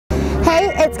Hey,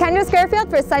 it's Kendra Scarfield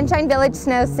for Sunshine Village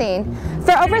Snow Scene.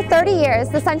 For over 30 years,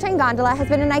 the Sunshine Gondola has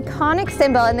been an iconic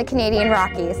symbol in the Canadian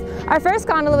Rockies. Our first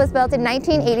gondola was built in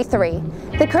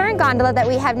 1983. The current gondola that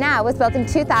we have now was built in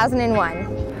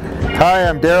 2001. Hi,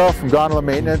 I'm Daryl from Gondola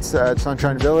Maintenance at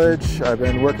Sunshine Village. I've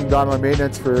been working gondola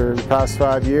maintenance for the past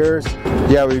 5 years.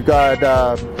 Yeah, we've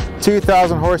got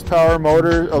 2,000 horsepower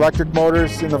electric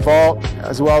motors in the vault,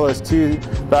 as well as 2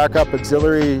 backup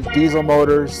auxiliary diesel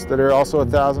motors that are also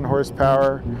 1,000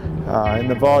 horsepower. In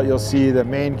the vault you'll see the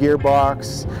main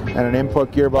gearbox and an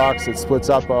input gearbox that splits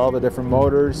up all the different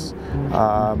motors.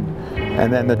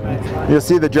 And then you'll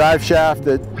see the drive shaft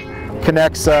that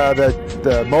connects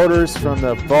the motors from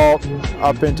the vault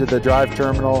up into the drive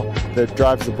terminal that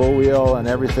drives the bull wheel and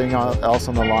everything else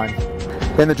on the line.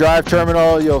 In the drive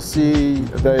terminal you'll see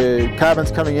the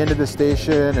cabins coming into the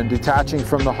station and detaching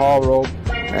from the haul rope,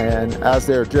 and as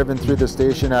they're driven through the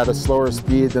station at a slower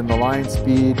speed than the line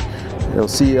speed, you'll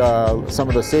see some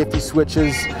of the safety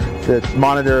switches that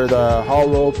monitor the haul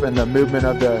rope and the movement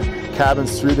of the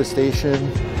cabins through the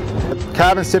station.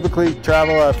 Cabins typically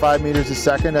travel at 5 meters a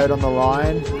second out on the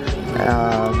line.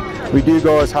 We do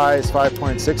go as high as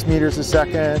 5.6 meters a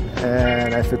second,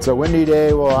 and if it's a windy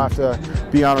day we'll have to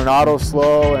be on an auto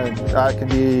slow, and that can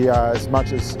be as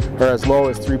low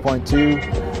as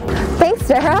 3.2. Thanks,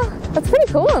 Daryl. That's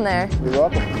pretty cool in there. You're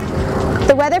welcome.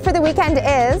 The weather for the weekend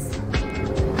is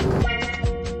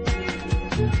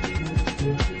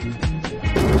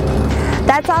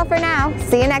That's all for now.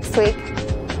 See you next week.